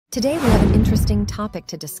Today we have an interesting topic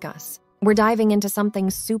to discuss. We're diving into something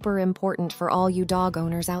super important for all you dog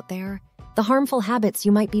owners out there: the harmful habits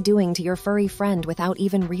you might be doing to your furry friend without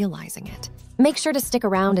even realizing it. Make sure to stick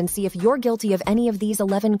around and see if you're guilty of any of these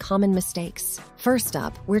 11 common mistakes. First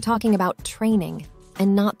up, we're talking about training,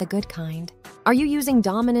 and not the good kind. Are you using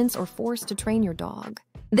dominance or force to train your dog?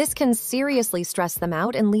 This can seriously stress them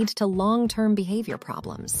out and lead to long-term behavior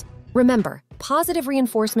problems. Remember, positive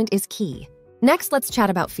reinforcement is key. Next, let's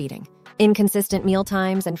chat about feeding. Inconsistent meal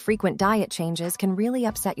times and frequent diet changes can really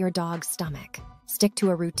upset your dog's stomach. Stick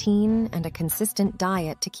to a routine and a consistent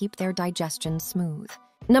diet to keep their digestion smooth.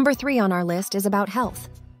 Number 3 on our list is about health.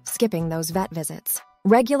 Skipping those vet visits.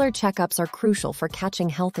 Regular checkups are crucial for catching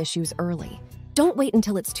health issues early. Don't wait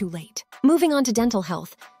until it's too late. Moving on to dental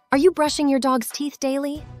health. Are you brushing your dog's teeth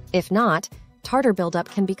daily? If not, tartar buildup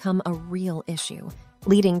can become a real issue,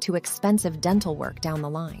 leading to expensive dental work down the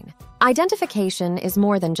line. Identification is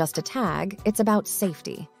more than just a tag, it's about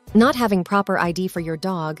safety. Not having proper ID for your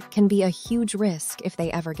dog can be a huge risk if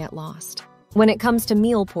they ever get lost. When it comes to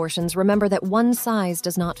meal portions, remember that one size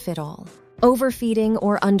does not fit all. Overfeeding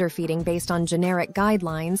or underfeeding based on generic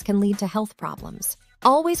guidelines can lead to health problems.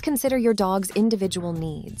 Always consider your dog's individual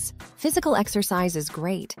needs. Physical exercise is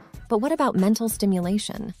great, but what about mental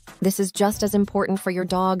stimulation? This is just as important for your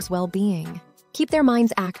dog's well-being. Keep their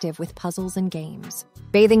minds active with puzzles and games.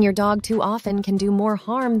 Bathing your dog too often can do more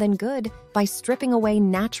harm than good by stripping away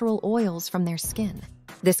natural oils from their skin.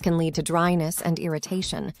 This can lead to dryness and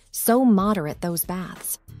irritation, so moderate those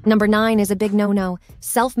baths. Number 9 is a big no-no: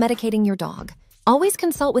 self-medicating your dog. Always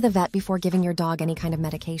consult with a vet before giving your dog any kind of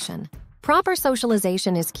medication. Proper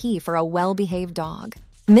socialization is key for a well-behaved dog.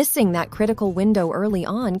 Missing that critical window early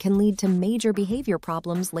on can lead to major behavior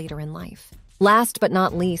problems later in life. Last but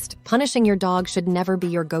not least, punishing your dog should never be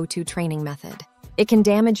your go-to training method. It can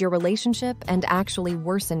damage your relationship and actually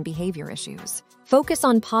worsen behavior issues. Focus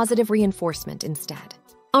on positive reinforcement instead.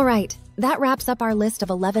 All right, that wraps up our list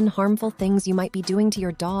of 11 harmful things you might be doing to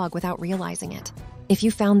your dog without realizing it. If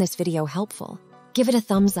you found this video helpful, give it a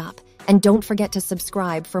thumbs up and don't forget to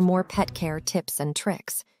subscribe for more pet care tips and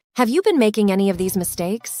tricks. Have you been making any of these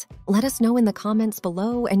mistakes? Let us know in the comments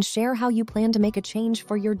below and share how you plan to make a change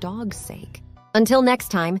for your dog's sake. Until next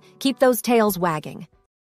time, keep those tails wagging.